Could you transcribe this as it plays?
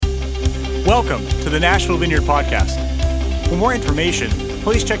Welcome to the Nashville Vineyard Podcast. For more information,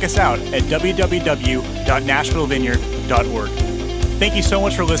 please check us out at www.nashvillevineyard.org. Thank you so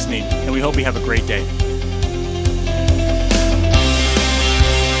much for listening, and we hope you have a great day.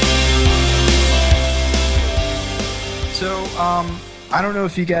 So, I don't know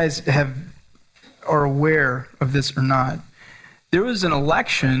if you guys are aware of this or not. There was an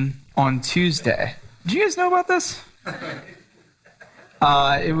election on Tuesday. Did you guys know about this?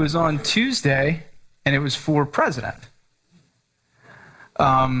 It was on Tuesday, and it was for president.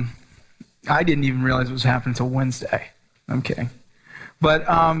 I didn't even realize it was happening until Wednesday. I'm kidding, but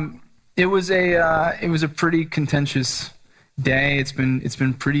it was a pretty contentious day. It's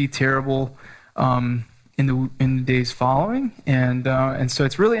been pretty terrible in the days following, and so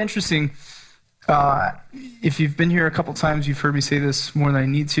it's really interesting. If you've been here a couple times, you've heard me say this more than I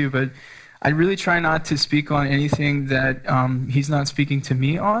need to, but I really try not to speak on anything that he's not speaking to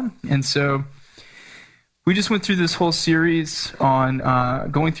me on. And so we just went through this whole series on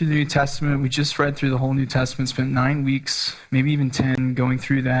going through the New Testament. We just read through the whole New Testament, spent 9 weeks, maybe even 10, going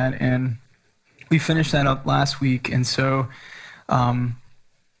through that. And we finished that up last week. And so,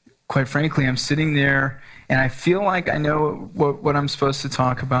 quite frankly, I'm sitting there and I feel like I know what I'm supposed to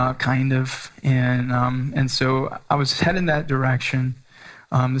talk about, kind of. And so I was heading that direction.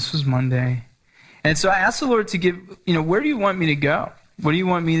 This was Monday. And so I asked the Lord to give, where do you want me to go? What do you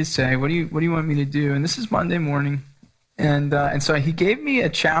want me to say? What do you want me to do? And this is Monday morning. And so he gave me a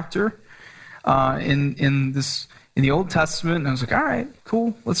chapter in the Old Testament. And I was like, all right,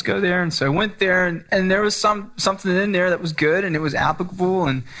 cool, let's go there. And so I went there, and there was something in there that was good, and it was applicable.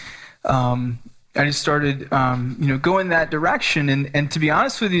 And I just started, going that direction. And to be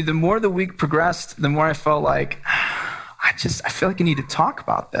honest with you, the more the week progressed, the more I felt like, I feel like I need to talk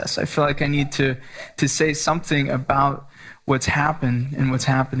about this. I feel like I need to say something about what's happened and what's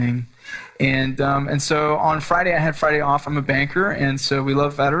happening. And so on Friday, I had Friday off. I'm a banker, and so we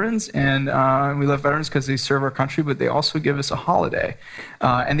love veterans, and we love veterans because they serve our country, but they also give us a holiday.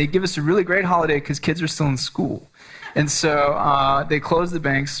 And they give us a really great holiday because kids are still in school. And so they close the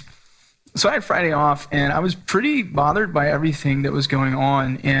banks. So I had Friday off, and I was pretty bothered by everything that was going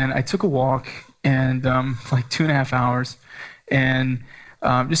on. And I took a walk, and like 2.5 hours, and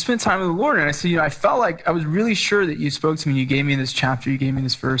just spent time with the Lord. And I said, I felt like I was really sure that you spoke to me. You gave me this chapter. You gave me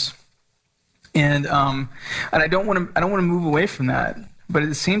this verse, and I don't want to move away from that. But at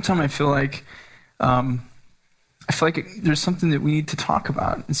the same time, I feel like there's something that we need to talk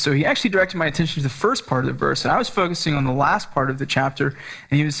about. And so he actually directed my attention to the first part of the verse, and I was focusing on the last part of the chapter.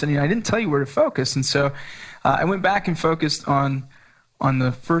 And he was saying, I didn't tell you where to focus. And so I went back and focused on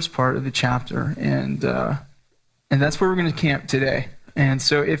the first part of the chapter, and that's where we're going to camp today. And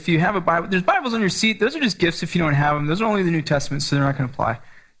so if you have a Bible, there's Bibles on your seat. Those are just gifts if you don't have them. Those are only the New Testament, so they're not going to apply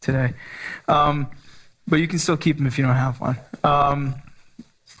today. But you can still keep them if you don't have one.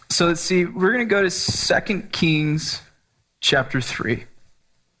 So let's see. We're going to go to 2 Kings chapter 3.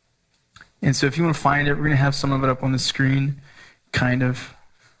 And so if you want to find it, we're going to have some of it up on the screen, kind of.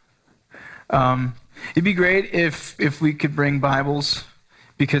 It'd be great if we could bring Bibles,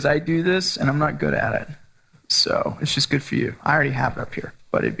 because I do this and I'm not good at it. So it's just good for you. I already have it up here,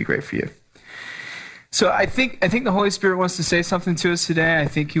 but it'd be great for you. So I think the Holy Spirit wants to say something to us today. I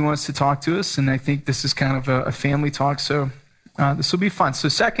think he wants to talk to us, and I think this is kind of a family talk. So this will be fun. So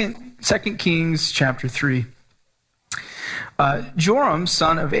 2 Kings chapter 3. Joram,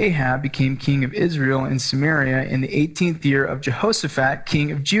 son of Ahab, became king of Israel in Samaria in the 18th year of Jehoshaphat,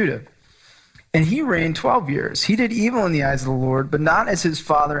 king of Judah. And he reigned 12 years. He did evil in the eyes of the Lord, but not as his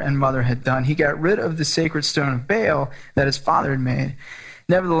father and mother had done. He got rid of the sacred stone of Baal that his father had made.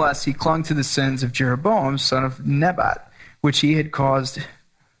 Nevertheless, he clung to the sins of Jeroboam, son of Nebat, which he had caused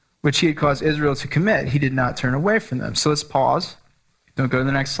Israel to commit. He did not turn away from them. So let's pause. Don't go to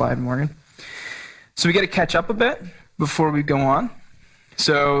the next slide, Morgan. So we got to catch up a bit before we go on.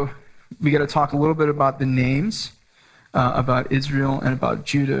 So we got to talk a little bit about the names, about Israel and about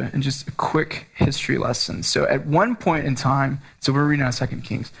Judah, and just a quick history lesson. So at one point in time, so we're reading out 2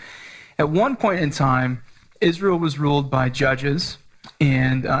 Kings. At one point in time, Israel was ruled by judges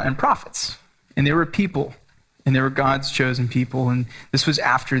and prophets, and they were people, and they were God's chosen people. And this was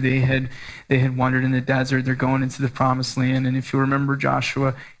after they had wandered in the desert. They're going into the promised land. And if you remember,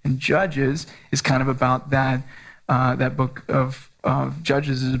 Joshua and Judges is kind of about that. That book of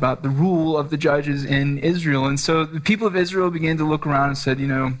Judges is about the rule of the judges in Israel. And so the people of Israel began to look around and said,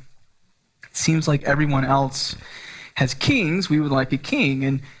 it seems like everyone else has kings. We would like a king.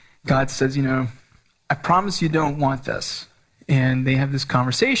 And God says, I promise you don't want this. And they have this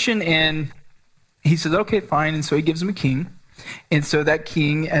conversation, and he says, okay, fine. And so he gives them a king. And so that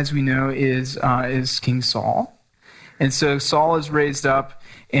king, as we know, is King Saul. And so Saul is raised up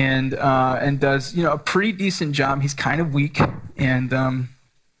and does a pretty decent job. He's kind of weak and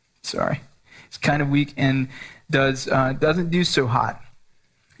he's kind of weak and doesn't do so hot.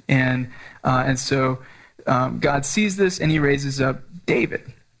 And so God sees this and he raises up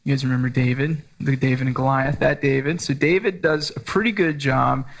David. You guys remember David, the David and Goliath, that David. So David does a pretty good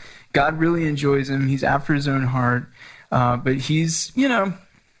job. God really enjoys him. He's after his own heart. But he's,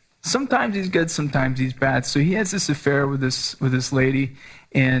 sometimes he's good, sometimes he's bad. So he has this affair with this lady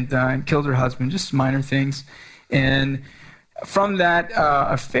and killed her husband, just minor things. And from that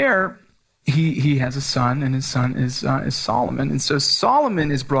affair, he has a son, and his son is Solomon. And so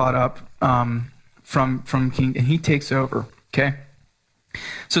Solomon is brought up from king, and he takes over, okay?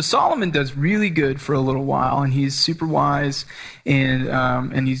 So Solomon does really good for a little while, and he's super wise,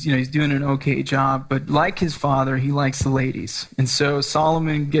 and he's doing an okay job. But like his father, he likes the ladies, and so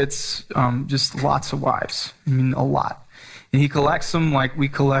Solomon gets just lots of wives. I mean, a lot, and he collects them like we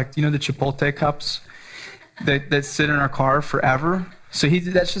collect, the Chipotle cups that sit in our car forever. So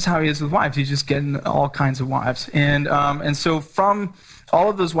that's just how he is with wives. He's just getting all kinds of wives, and so from all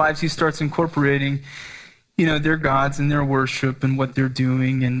of those wives, he starts incorporating their gods and their worship and what they're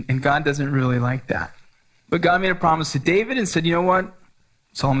doing, and God doesn't really like that. But God made a promise to David and said, you know what?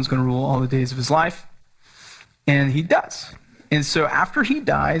 Solomon's going to rule all the days of his life. And he does. And so after he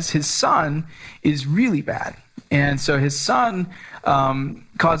dies, his son is really bad. And so his son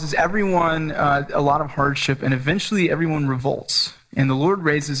causes everyone a lot of hardship, and eventually everyone revolts. And the Lord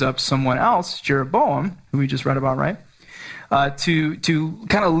raises up someone else, Jeroboam, who we just read about, right? To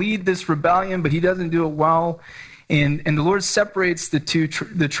kind of lead this rebellion, but he doesn't do it well. And the Lord separates the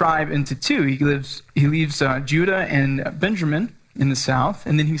tribe into two. He leaves Judah and Benjamin in the south,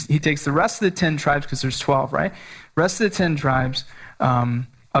 and then he takes the rest of the 10 tribes, because there's 12, right? Rest of the 10 tribes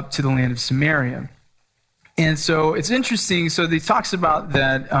up to the land of Samaria. And so it's interesting. So he talks about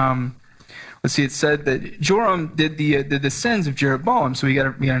that. It said that Joram did the sins of Jeroboam. So we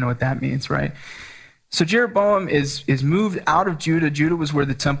gotta know what that means, right? So Jeroboam is moved out of Judah. Judah was where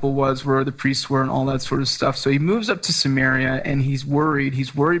the temple was, where the priests were, and all that sort of stuff. So he moves up to Samaria, and he's worried.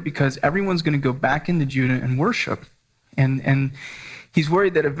 He's worried because everyone's going to go back into Judah and worship. And he's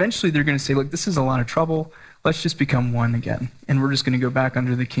worried that eventually they're going to say, look, this is a lot of trouble. Let's just become one again. And we're just going to go back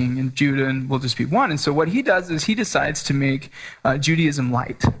under the king in Judah, and we'll just be one. And so what he does is he decides to make Judaism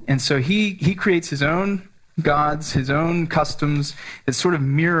light. And so he creates his own gods, his own customs that sort of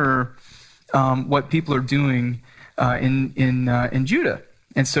mirror what people are doing in Judah.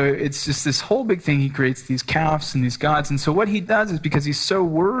 And so it's just this whole big thing. He creates these calves and these gods. And so what he does is, because he's so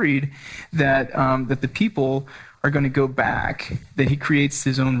worried that the people are going to go back, that he creates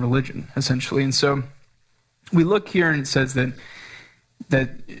his own religion, essentially. And so we look here, and it says that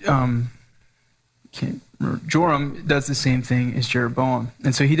Joram does the same thing as Jeroboam.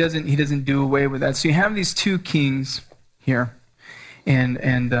 And so he doesn't do away with that. So you have these two kings here.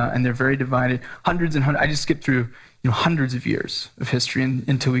 And they're very divided. Hundreds and hundreds. I just skipped through hundreds of years of history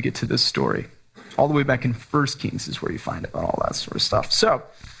until we get to this story. All the way back in 1 Kings is where you find about all that sort of stuff. So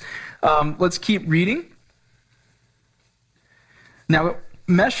let's keep reading. Now,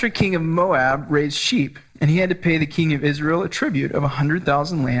 Mesha, king of Moab, raised sheep, and he had to pay the king of Israel a tribute of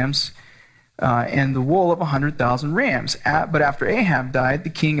 100,000 lambs and the wool of 100,000 rams. But after Ahab died, the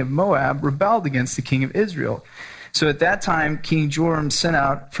king of Moab rebelled against the king of Israel. So at that time, King Joram sent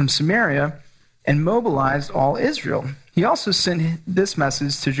out from Samaria and mobilized all Israel. He also sent this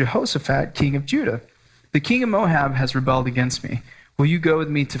message to Jehoshaphat, king of Judah. The king of Moab has rebelled against me. Will you go with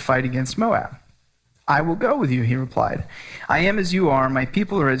me to fight against Moab? I will go with you, he replied. I am as you are, my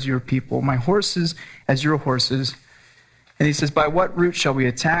people are as your people, my horses as your horses. And he says, by what route shall we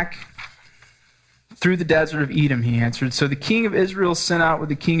attack? Through the desert of Edom, he answered. So the king of Israel sent out with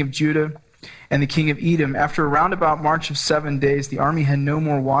the king of Judah and the king of Edom. After a roundabout march of 7 days, the army had no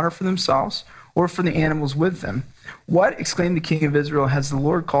more water for themselves or for the animals with them. What, exclaimed the king of Israel, has the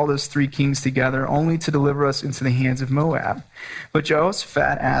Lord called us 3 kings together only to deliver us into the hands of Moab? But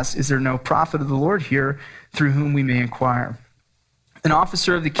Jehoshaphat asked, is there no prophet of the Lord here through whom we may inquire? An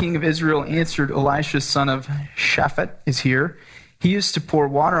officer of the king of Israel answered, Elisha, son of Shaphat, is here. He used to pour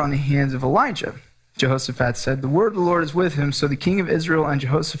water on the hands of Elijah. Jehoshaphat said, the word of the Lord is with him. So the king of Israel and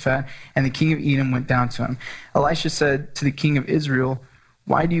Jehoshaphat and the king of Edom went down to him. Elisha said to the king of Israel,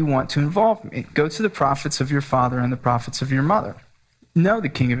 why do you want to involve me? Go to the prophets of your father and the prophets of your mother. No, the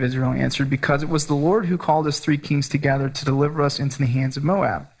king of Israel answered, because it was the Lord who called us 3 kings together to deliver us into the hands of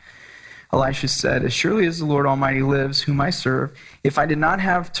Moab. Elisha said, as surely as the Lord Almighty lives, whom I serve, if I did not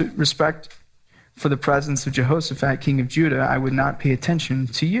have to respect for the presence of Jehoshaphat, king of Judah, I would not pay attention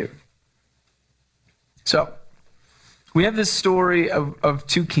to you. So, we have this story of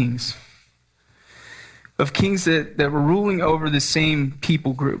two kings, of kings that were ruling over the same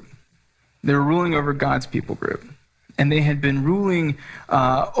people group. They were ruling over God's people group. And they had been ruling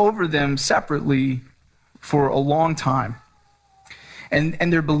over them separately for a long time.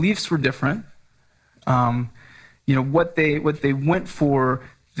 And their beliefs were different. What they went for,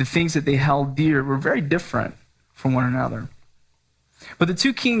 the things that they held dear, were very different from one another. But the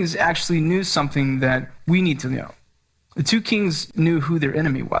two kings actually knew something that we need to know. The two kings knew who their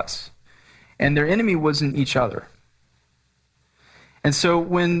enemy was. And their enemy wasn't each other. And so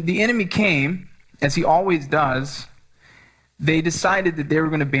when the enemy came, as he always does, they decided that they were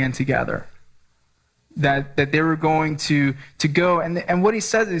going to band together. That they were going to go. And what he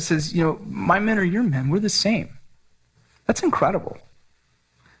says, my men are your men. We're the same. That's incredible.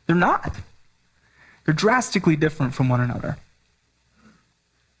 They're not. They're drastically different from one another.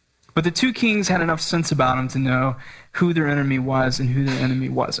 But the two kings had enough sense about them to know who their enemy was and who their enemy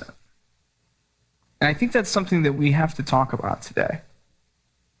wasn't. And I think that's something that we have to talk about today.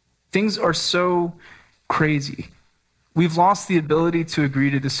 Things are so crazy. We've lost the ability to agree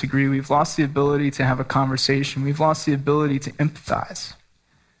to disagree. We've lost the ability to have a conversation. We've lost the ability to empathize.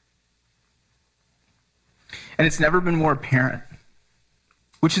 And it's never been more apparent,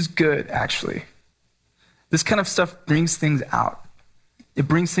 which is good, actually. This kind of stuff brings things out. It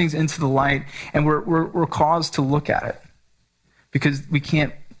brings things into the light, and we're caused to look at it because we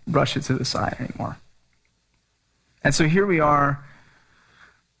can't brush it to the side anymore. And so here we are,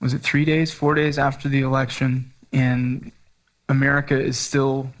 was it 4 days after the election, and America is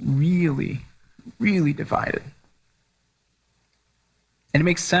still really, really divided. And it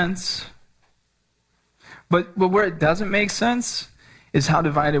makes sense. But where it doesn't make sense is how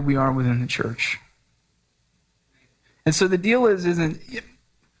divided we are within the church. And so the deal isn't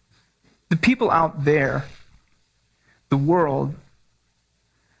the people out there, the world,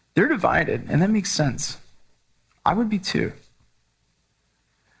 they're divided, and that makes sense. I would be too.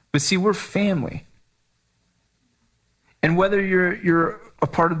 But see, we're family. And whether you're a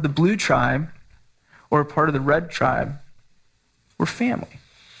part of the blue tribe or a part of the red tribe, we're family.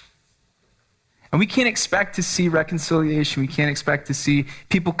 And we can't expect to see reconciliation. We can't expect to see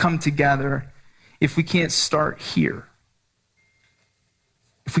people come together if we can't start here.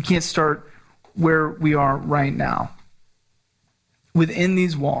 If we can't start where we are right now, within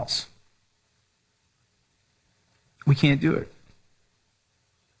these walls. We can't do it.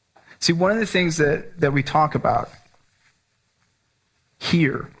 See, one of the things that we talk about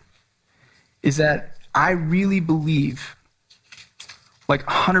here is that I really believe, like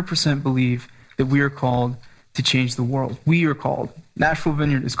 100% believe, that we are called to change the world. We are called, Nashville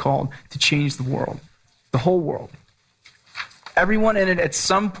Vineyard is called to change the world, the whole world. Everyone in it at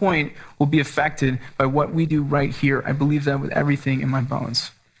some point will be affected by what we do right here. I believe that with everything in my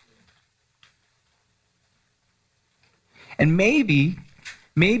bones. And maybe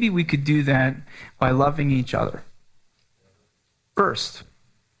we could do that by loving each other first.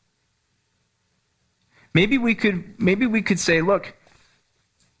 Maybe we could say, look,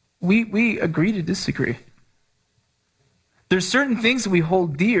 we agree to disagree. There's certain things that we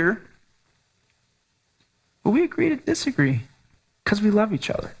hold dear, but we agree to disagree because we love each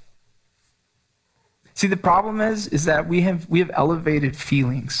other. See, the problem is that we have elevated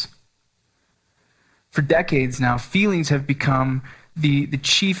feelings. For decades now, feelings have become the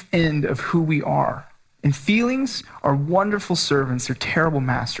chief end of who we are. And feelings are wonderful servants. They're terrible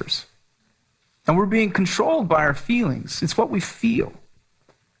masters. And we're being controlled by our feelings. It's what we feel.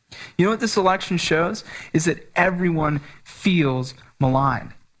 You know what this election shows? Is that everyone feels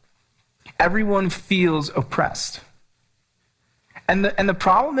maligned. Everyone feels oppressed. And the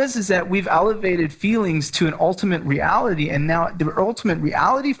problem is that we've elevated feelings to an ultimate reality, and now the ultimate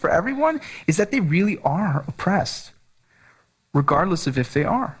reality for everyone is that they really are oppressed, regardless of if they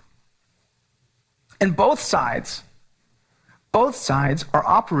are. And both sides are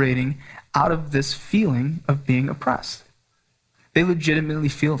operating out of this feeling of being oppressed. They legitimately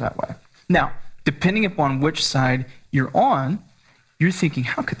feel that way. Now, depending upon which side you're on, you're thinking,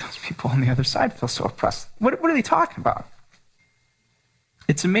 how could those people on the other side feel so oppressed? What are they talking about?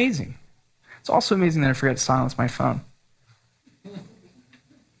 It's amazing. It's also amazing that I forgot to silence my phone.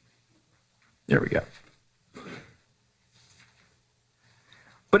 There we go.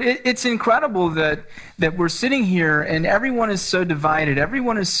 But it's incredible that we're sitting here and everyone is so divided,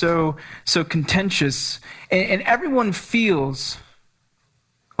 everyone is so contentious, and everyone feels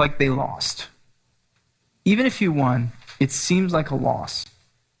like they lost. Even if you won, it seems like a loss.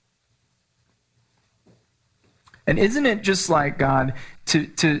 And isn't it just like God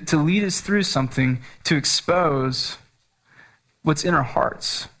to lead us through something to expose what's in our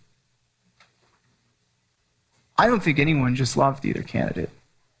hearts? I don't think anyone just loved either candidate.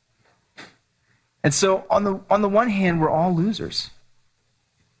 And so on the one hand, we're all losers.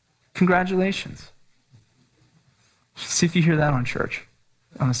 Congratulations. See if you hear that on church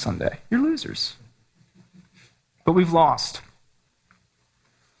on a Sunday. You're losers. But we've lost.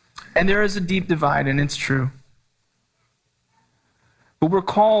 And there is a deep divide, and it's true. But we're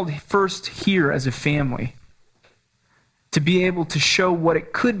called first here as a family to be able to show what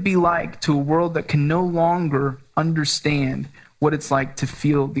it could be like to a world that can no longer understand what it's like to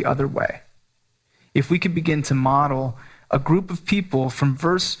feel the other way. If we could begin to model a group of people from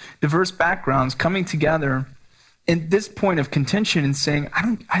diverse backgrounds coming together in this point of contention and saying,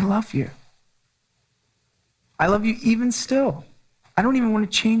 I love you. I love you even still. I don't even want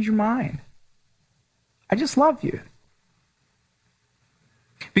to change your mind. I just love you.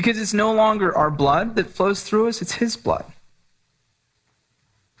 Because it's no longer our blood that flows through us, it's his blood.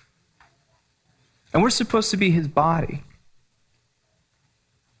 And we're supposed to be his body.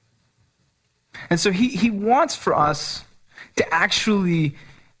 And so he wants for us to actually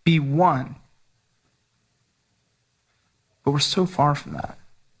be one. But we're so far from that.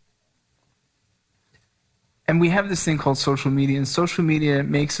 And we have this thing called social media, and social media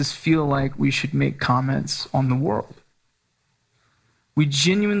makes us feel like we should make comments on the world. We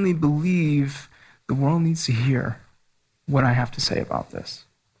genuinely believe the world needs to hear what I have to say about this.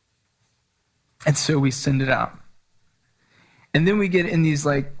 And so we send it out. And then we get in these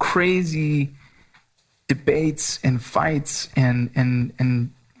like crazy debates and fights, and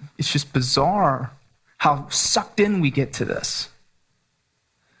it's just bizarre how sucked in we get to this.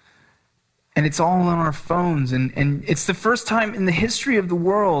 And it's all on our phones. And it's the first time in the history of the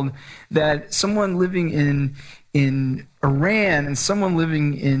world that someone living in Iran and someone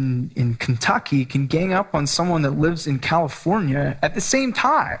living in Kentucky can gang up on someone that lives in California at the same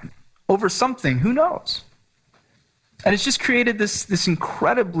time over something. Who knows? And it's just created this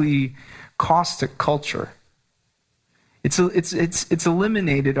incredibly caustic culture. It's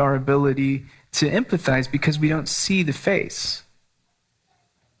eliminated our ability to empathize because we don't see the face.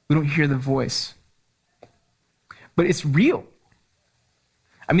 We don't hear the voice. But it's real.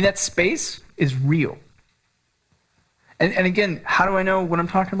 I mean, that space is real. And again, how do I know what I'm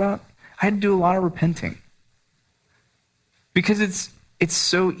talking about? I had to do a lot of repenting. Because it's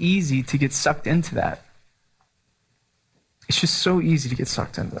so easy to get sucked into that. It's just so easy to get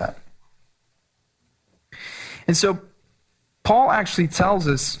sucked into that. And so Paul actually tells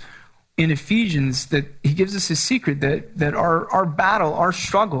us in Ephesians that he gives us a secret that our battle, our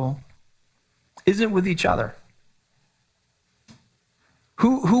struggle, isn't with each other.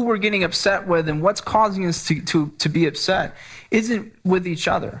 Who we're getting upset with and what's causing us to be upset isn't with each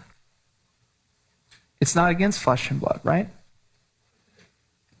other. It's not against flesh and blood, right?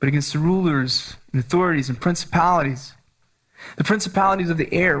 But against the rulers and authorities and principalities. The principalities of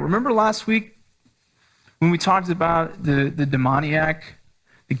the air. Remember last week when we talked about the demoniac,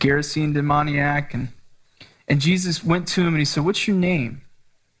 the Gerasene demoniac, and Jesus went to him and he said, "What's your name?"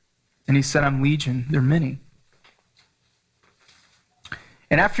 And he said, "I'm Legion. They're many."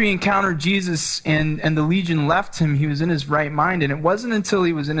 And after he encountered Jesus and the legion left him, he was in his right mind. And it wasn't until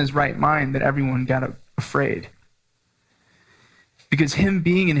he was in his right mind that everyone got afraid. Because him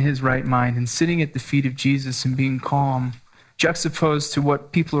being in his right mind and sitting at the feet of Jesus and being calm, juxtaposed to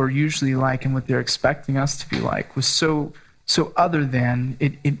what people are usually like and what they're expecting us to be like, was so other than,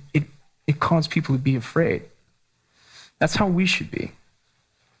 it caused people to be afraid. That's how we should be.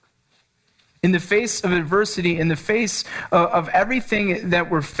 In the face of adversity, in the face of everything that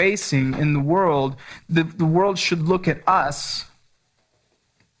we're facing in the world world should look at us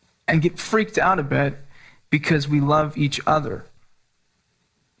and get freaked out a bit because we love each other.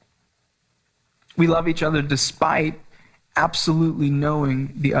 We love each other despite absolutely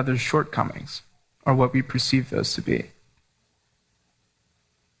knowing the other's shortcomings or what we perceive those to be.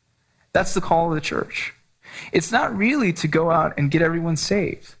 That's the call of the church. It's not really to go out and get everyone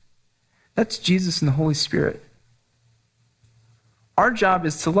saved. That's Jesus and the Holy Spirit. Our job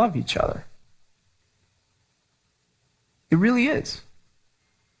is to love each other. It really is.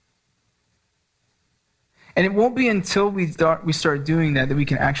 And it won't be until we start doing that we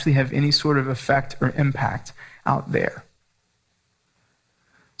can actually have any sort of effect or impact out there.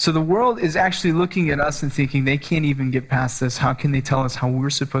 So the world is actually looking at us and thinking they can't even get past this. How can they tell us how we're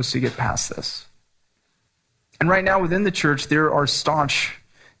supposed to get past this? And right now within the church, there are staunch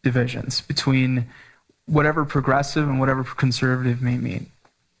divisions between whatever progressive and whatever conservative may mean,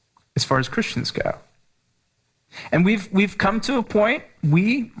 as far as Christians go. And we've come to a point,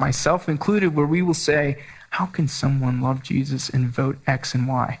 we, myself included, where we will say, how can someone love Jesus and vote X and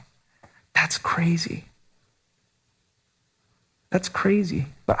Y? That's crazy. That's crazy.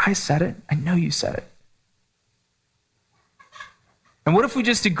 But I said it. I know you said it. And what if we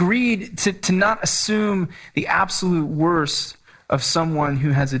just agreed to not assume the absolute worst of someone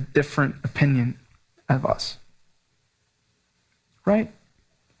who has a different opinion of us? Right?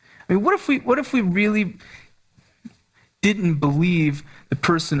 I mean, what if we really didn't believe the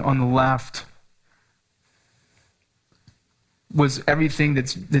person on the left was everything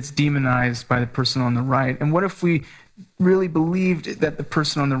that's demonized by the person on the right? And what if we really believed that the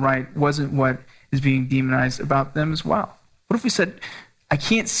person on the right wasn't what is being demonized about them as well? What if we said, I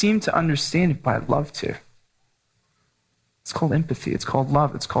can't seem to understand it, but I'd love to? It's called empathy. It's called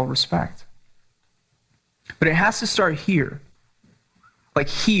love. It's called respect. But it has to start here. Like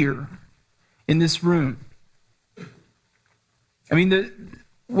here, in this room. I mean,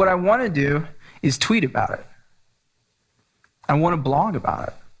 what I want to do is tweet about it. I want to blog about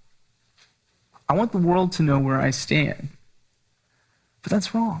it. I want the world to know where I stand. But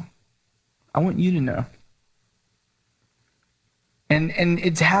that's wrong. I want you to know. And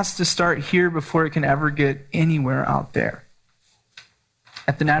it has to start here before it can ever get anywhere out there.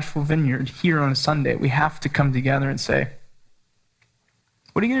 At the Nashville Vineyard, here on a Sunday, we have to come together and say,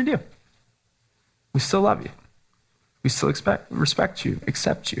 what are you going to do? We still love you. We still respect you,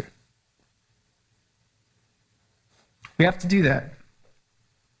 accept you. We have to do that.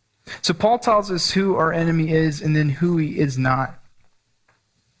 So Paul tells us who our enemy is and then who he is not.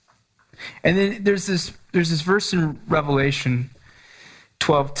 And then there's this verse in Revelation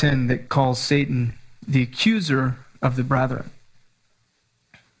 12:10 that calls Satan the accuser of the brethren.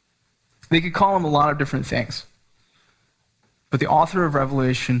 They could call him a lot of different things. But the author of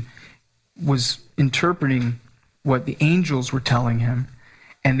Revelation was interpreting what the angels were telling him,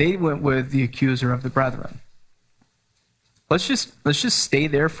 and they went with the accuser of the brethren. Let's just stay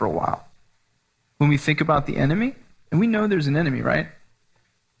there for a while. When we think about the enemy, and we know there's an enemy, right?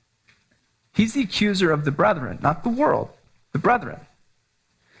 He's the accuser of the brethren, not the world, the brethren.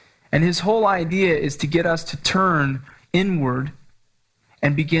 And his whole idea is to get us to turn inward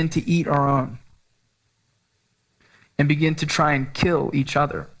and begin to eat our own. And begin to try and kill each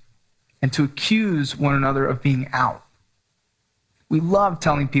other. And to accuse one another of being out. We love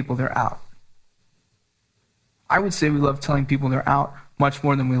telling people they're out. I would say we love telling people they're out much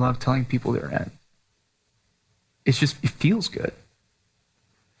more than we love telling people they're in. It feels good.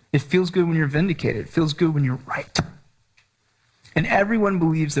 It feels good when you're vindicated. It feels good when you're right. And everyone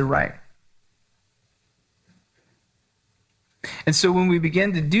believes they're right. And so when we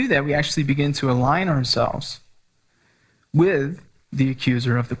begin to do that, we actually begin to align ourselves with the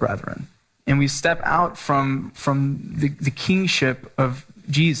accuser of the brethren. And we step out from the kingship of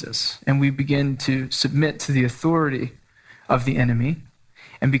Jesus, and we begin to submit to the authority of the enemy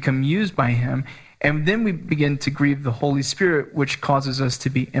and become used by him. And then we begin to grieve the Holy Spirit, which causes us to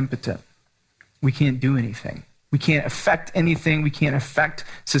be impotent. We can't do anything. We can't affect anything. We can't affect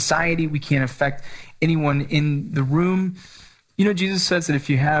society. We can't affect anyone in the room. You know, Jesus says that if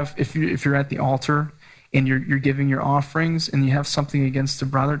you're at the altar and you're giving your offerings and you have something against a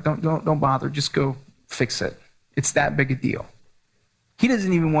brother, don't bother. Just go fix it. It's that big a deal. He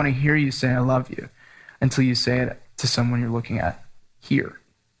doesn't even want to hear you say, I love you, until you say it to someone you're looking at here.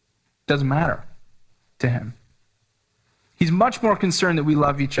 Doesn't matter to him. He's much more concerned that we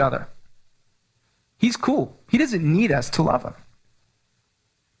love each other. He's cool. He doesn't need us to love him.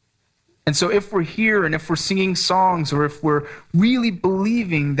 And so if we're here and if we're singing songs or if we're really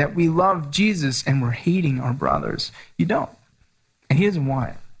believing that we love Jesus and we're hating our brothers, you don't. And he doesn't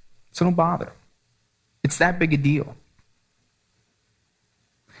want it. So don't bother. It's that big a deal.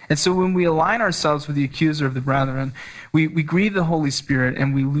 And so when we align ourselves with the accuser of the brethren, we grieve the Holy Spirit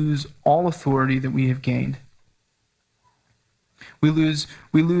and we lose all authority that we have gained. We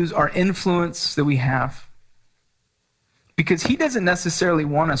lose our influence that we have. Because he doesn't necessarily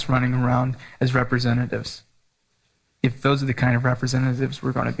want us running around as representatives, if those are the kind of representatives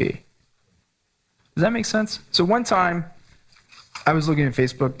we're going to be. Does that make sense? So one time, I was looking at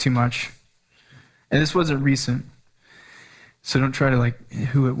Facebook too much, and this wasn't recent, so don't try to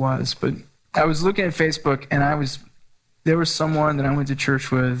who it was, but I was looking at Facebook, and there was someone that I went to church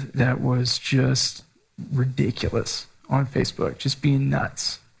with that was just ridiculous on Facebook, just being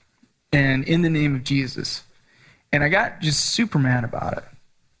nuts, and in the name of Jesus. And I got just super mad about it.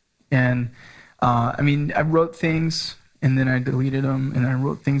 And I wrote things and then I deleted them, and I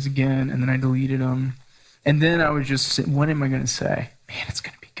wrote things again and then I deleted them. And then I was just saying, what am I going to say? Man, it's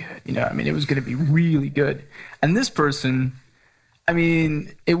going to be good. It was going to be really good. And this person, I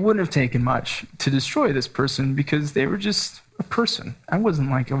mean, it wouldn't have taken much to destroy this person because they were just a person. I wasn't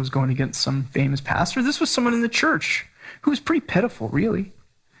like I was going against some famous pastor. This was someone in the church who was pretty pitiful, really.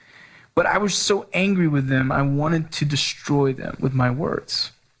 But I was so angry with them, I wanted to destroy them with my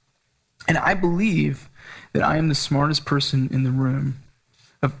words. And I believe that I am the smartest person in the room,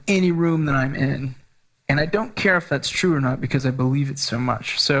 of any room that I'm in. And I don't care if that's true or not because I believe it so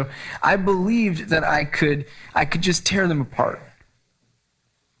much. So I believed that I could just tear them apart.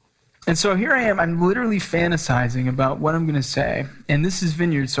 And so here I am, I'm literally fantasizing about what I'm going to say. And this is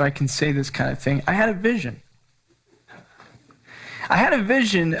Vineyard, so I can say this kind of thing. I had a vision. I had a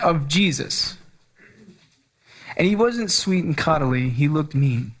vision of Jesus. And he wasn't sweet and cuddly, he looked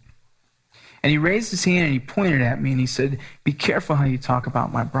mean. And he raised his hand and he pointed at me and he said, "Be careful how you talk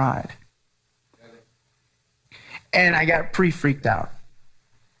about my bride." And I got pretty freaked out.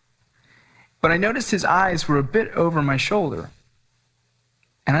 But I noticed his eyes were a bit over my shoulder.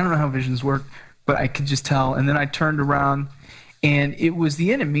 And I don't know how visions work, but I could just tell. And then I turned around and it was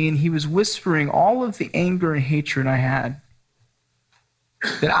the enemy and he was whispering all of the anger and hatred I had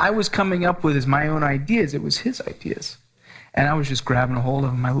that I was coming up with as my own ideas. It was his ideas. And I was just grabbing a hold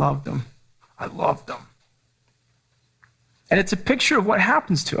of him. I loved him. I loved them. And it's a picture of what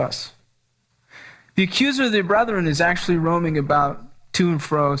happens to us. The accuser of the brethren is actually roaming about to and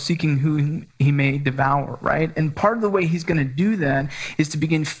fro, seeking who he may devour, right? And part of the way he's going to do that is to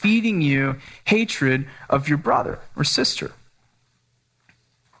begin feeding you hatred of your brother or sister.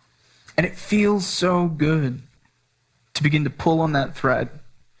 And it feels so good to begin to pull on that thread.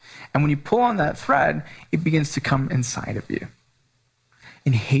 And when you pull on that thread, it begins to come inside of you.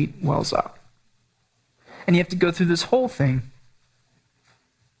 And hate wells up. And you have to go through this whole thing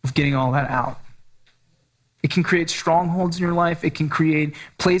of getting all that out. It can create strongholds in your life. It can create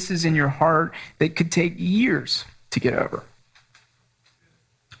places in your heart that could take years to get over.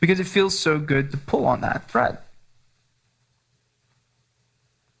 Because it feels so good to pull on that thread.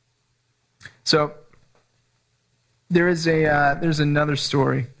 So there's another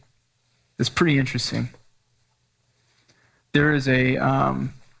story that's pretty interesting. This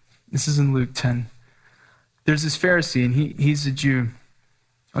is in Luke 10. There's this Pharisee, and he's a Jew,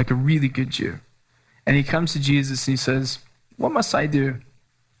 like a really good Jew. And he comes to Jesus and he says, "What must I do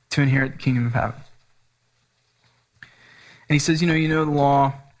to inherit the kingdom of heaven?" And he says, you know the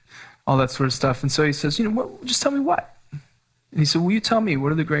law, all that sort of stuff. And so he says, just tell me what? And he said, "Will you tell me,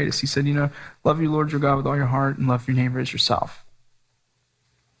 what are the greatest?" He said, love your Lord your God with all your heart and love your neighbor as yourself.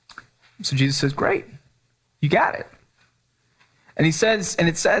 So Jesus says, "Great, you got it." And he says, and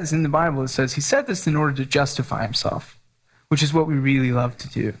it says in the Bible, he said this in order to justify himself, which is what we really love to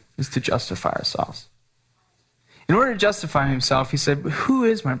do, is to justify ourselves. In order to justify himself, he said, "But who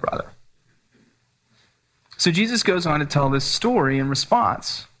is my brother?" So Jesus goes on to tell this story in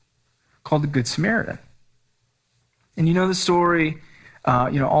response called the Good Samaritan. And you know the story,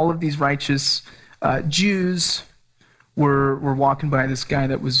 all of these righteous Jews were walking by this guy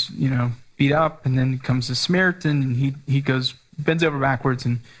that was, beat up, and then comes the Samaritan, and he bends over backwards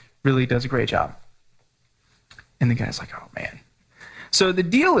and really does a great job. And the guy's like, "Oh man." So the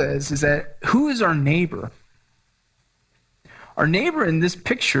deal is that who is our neighbor? Our neighbor in this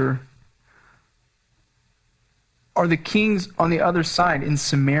picture are the kings on the other side in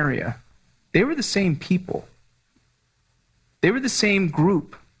Samaria. They were the same people. They were the same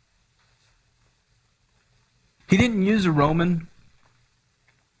group. He didn't use a Roman.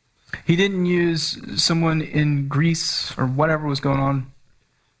 He didn't use someone in Greece or whatever was going on.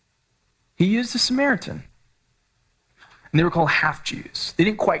 He used a Samaritan. And they were called half-Jews. They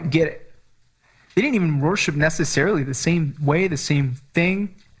didn't quite get it. They didn't even worship necessarily the same way, the same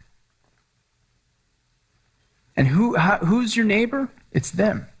thing. And who's your neighbor? It's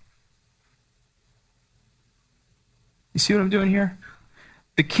them. You see what I'm doing here?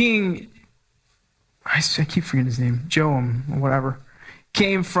 The king, I keep forgetting his name, Joam or whatever,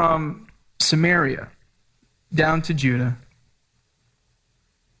 came from Samaria down to Judah.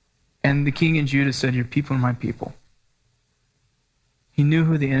 And the king in Judah said, "Your people are my people." He knew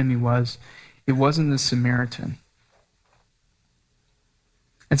who the enemy was. It wasn't the Samaritan.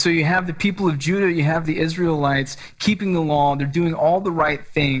 And so you have the people of Judah, you have the Israelites keeping the law, they're doing all the right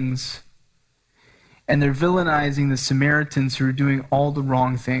things, and they're villainizing the Samaritans who are doing all the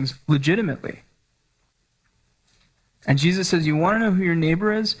wrong things legitimately. And Jesus says, you want to know who your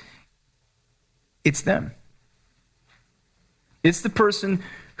neighbor is? It's them. It's the person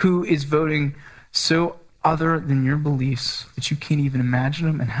who is voting so other than your beliefs that you can't even imagine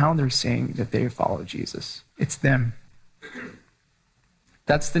them and how they're saying that they follow Jesus. It's them.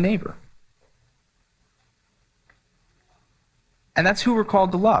 That's the neighbor. And that's who we're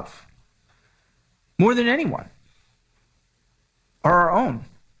called to love. More than anyone. Or our own.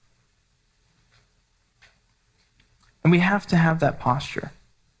 And we have to have that posture.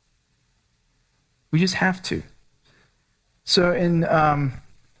 We just have to. So in, I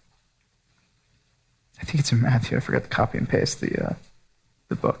think it's in Matthew. I forgot to copy and paste the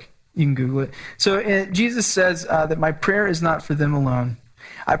book. You can Google it. So Jesus says that my prayer is not for them alone.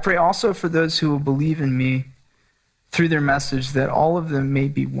 I pray also for those who will believe in me through their message, that all of them may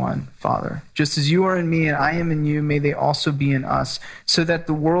be one, Father. Just as you are in me and I am in you, may they also be in us, so that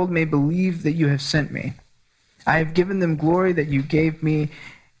the world may believe that you have sent me. I have given them glory that you gave me,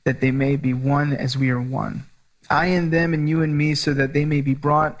 that they may be one as we are one. I in them and you in me, so that they may be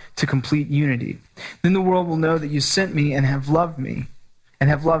brought to complete unity. Then the world will know that you sent me and have loved me, and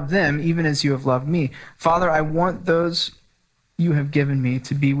have loved them even as you have loved me. Father, I want those you have given me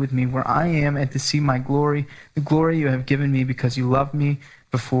to be with me where I am and to see my glory, the glory you have given me because you loved me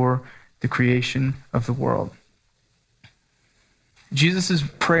before the creation of the world. Jesus'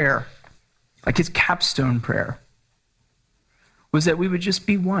 prayer, like his capstone prayer, was that we would just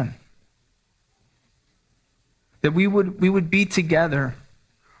be one. That we would be together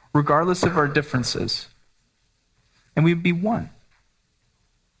regardless of our differences. And we would be one.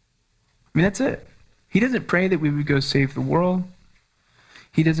 I mean, that's it. He doesn't pray that we would go save the world.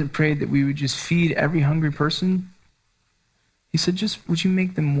 He doesn't pray that we would just feed every hungry person. He said, just would you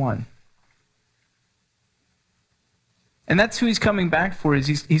make them one? And that's who he's coming back for.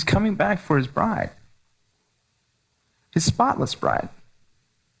 He's coming back for his bride. His spotless bride.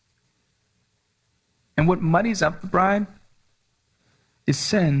 And what muddies up the bride is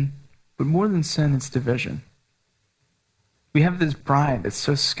sin, but more than sin, it's division. We have this bride that's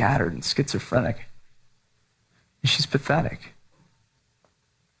so scattered and schizophrenic. And she's pathetic.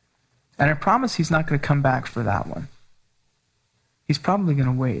 And I promise he's not going to come back for that one. He's probably going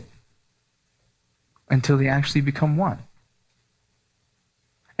to wait until they actually become one.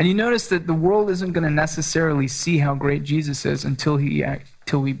 And you notice that the world isn't going to necessarily see how great Jesus is until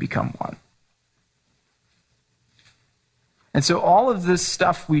we become one. And so all of this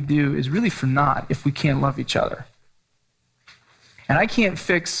stuff we do is really for naught if we can't love each other. And I can't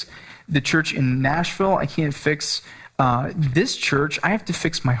fix the church in Nashville. I can't fix this church. I have to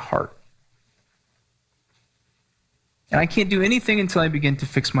fix my heart. And I can't do anything until I begin to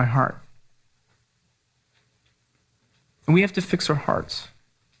fix my heart. And we have to fix our hearts.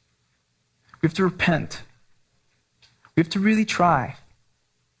 We have to repent. We have to really try.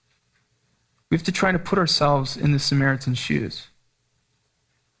 We have to try to put ourselves in the Samaritan's shoes.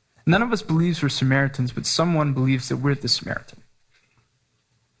 None of us believes we're Samaritans, but someone believes that we're the Samaritan.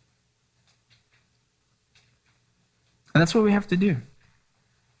 And that's what we have to do.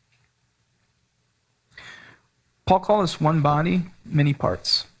 Paul called us one body, many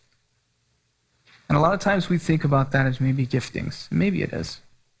parts. And a lot of times we think about that as maybe giftings. Maybe it is.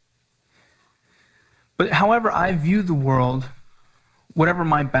 But however I view the world, whatever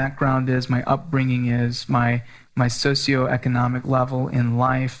my background is, my upbringing is, my socioeconomic level in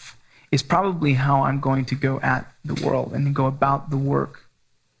life, is probably how I'm going to go at the world and go about the work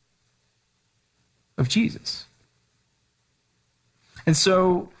of Jesus. And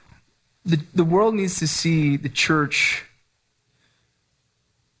so the world needs to see the church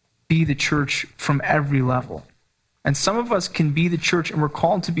be the church from every level. And some of us can be the church, and we're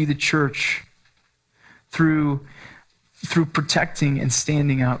called to be the church through protecting and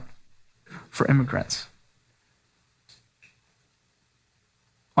standing up for immigrants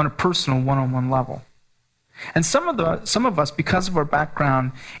on a personal one-on-one level. And some of us, because of our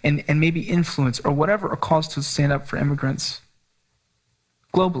background and maybe influence or whatever, are called to stand up for immigrants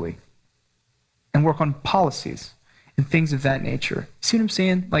globally and work on policies and things of that nature. See what I'm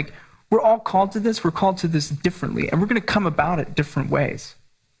saying? Like, we're all called to this. We're called to this differently, and we're going to come about it different ways.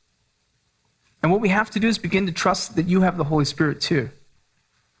 And what we have to do is begin to trust that you have the Holy Spirit too.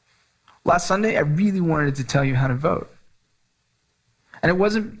 Last Sunday, I really wanted to tell you how to vote.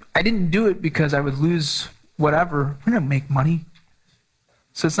 And I didn't do it because I would lose whatever. We're going to make money.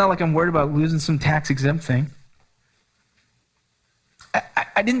 So it's not like I'm worried about losing some tax-exempt thing.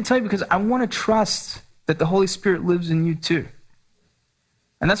 I didn't tell you because I want to trust that the Holy Spirit lives in you too.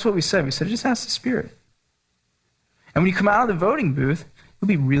 And that's what we said. We said, just ask the Spirit. And when you come out of the voting booth, you'll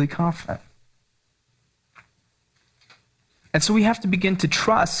be really confident. And so we have to begin to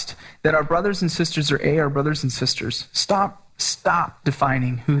trust that our brothers and sisters are our brothers and sisters. Stop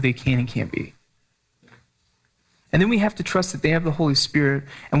defining who they can and can't be. And then we have to trust that they have the Holy Spirit,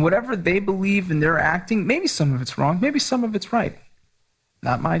 and whatever they believe in their acting, maybe some of it's wrong, maybe some of it's right.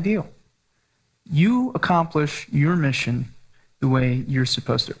 Not my deal. You accomplish your mission the way you're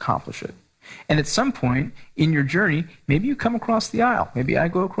supposed to accomplish it. And at some point in your journey, maybe you come across the aisle. Maybe I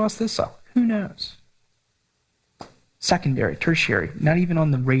go across this aisle. Who knows? Secondary, tertiary, not even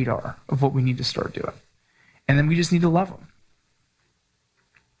on the radar of what we need to start doing. And then we just need to love them.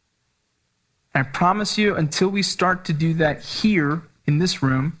 And I promise you, until we start to do that here in this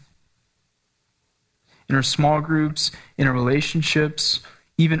room, in our small groups, in our relationships,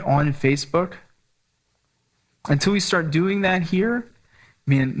 even on Facebook, until we start doing that here,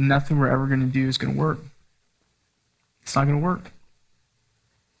 man, nothing we're ever going to do is going to work. It's not going to work.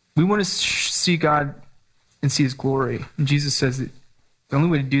 We want to see God and see his glory. And Jesus says that the only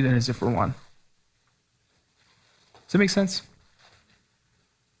way to do that is if we're one. Does that make sense?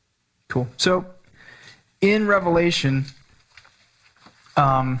 Cool. So in Revelation,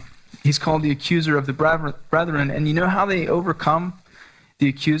 he's called the accuser of the brethren. And you know how they overcome the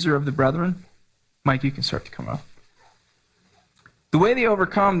accuser of the brethren? Mike, you can start to come up. The way they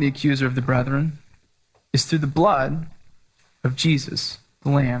overcome the accuser of the brethren is through the blood of Jesus, the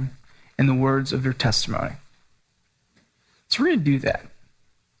Lamb, and the words of their testimony. So we're going to do that.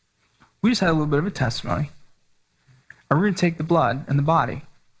 We just had a little bit of a testimony. And we're going to take the blood and the body. And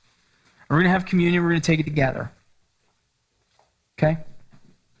we're going to have communion. We're going to take it together. Okay?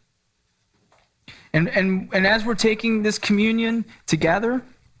 And as we're taking this communion together,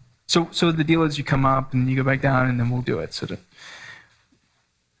 so the deal is you come up and you go back down and then we'll do it.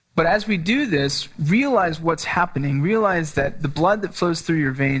 But as we do this, realize what's happening. Realize that the blood that flows through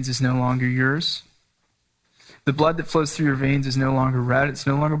your veins is no longer yours. The blood that flows through your veins is no longer red. It's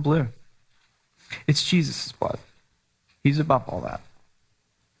no longer blue. It's Jesus' blood. He's above all that.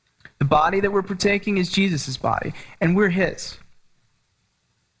 The body that we're partaking is Jesus' body, and we're his.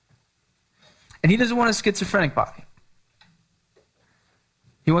 And he doesn't want a schizophrenic body.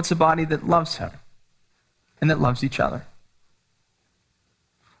 He wants a body that loves him and that loves each other.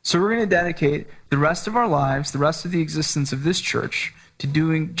 So we're going to dedicate the rest of our lives, the rest of the existence of this church, to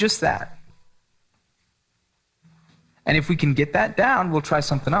doing just that. And if we can get that down, we'll try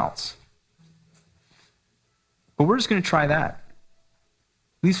something else. But we're just going to try that, at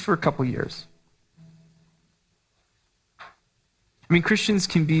least for a couple years. I mean, Christians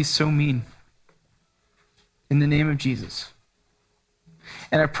can be so mean in the name of Jesus.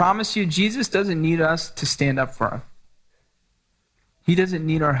 And I promise you, Jesus doesn't need us to stand up for him. He doesn't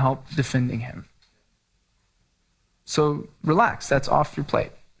need our help defending him. So relax, that's off your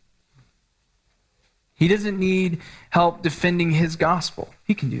plate. He doesn't need help defending his gospel.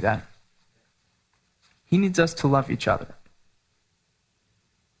 He can do that. He needs us to love each other.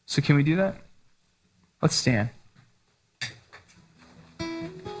 So can we do that? Let's stand.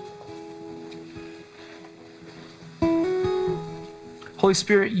 Holy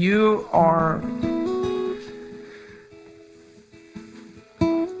Spirit, you are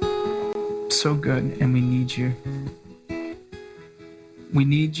so good, and we need you. We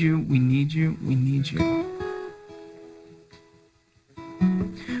need you, we need you, we need you.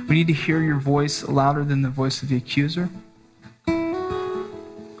 We need to hear your voice louder than the voice of the accuser.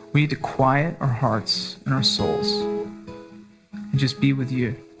 We need to quiet our hearts and our souls and just be with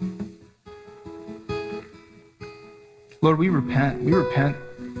you. Lord, we repent. We repent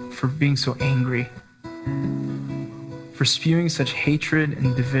for being so angry, for spewing such hatred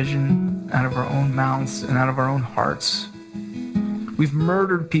and division out of our own mouths and out of our own hearts. We've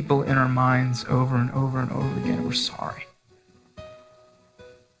murdered people in our minds over and over and over again. We're sorry.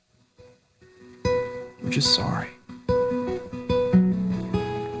 We're just sorry.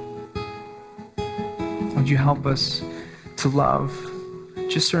 Would you help us to love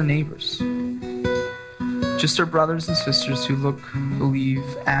just our neighbors, just our brothers and sisters who look, believe,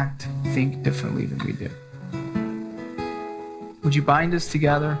 act, think differently than we do? Would you bind us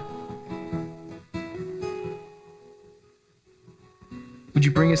together? Would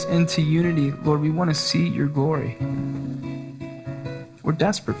you bring us into unity? Lord, we want to see your glory. We're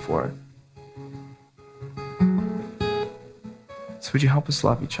desperate for it. So would you help us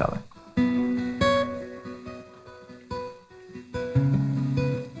love each other?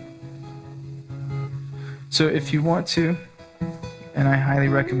 So if you want to, and I highly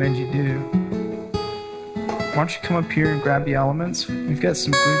recommend you do, why don't you come up here and grab the elements? We've got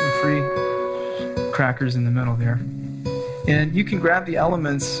some gluten-free crackers in the middle there. And you can grab the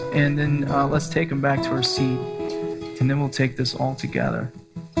elements, and then let's take them back to our seat. And then we'll take this all together.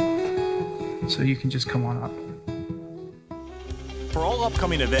 So you can just come on up. For all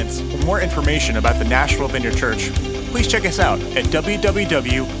upcoming events or more information about the Nashville Vineyard Church, please check us out at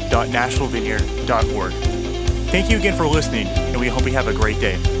www.nashvillevineyard.org. Thank you again for listening, and we hope you have a great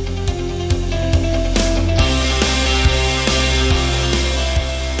day.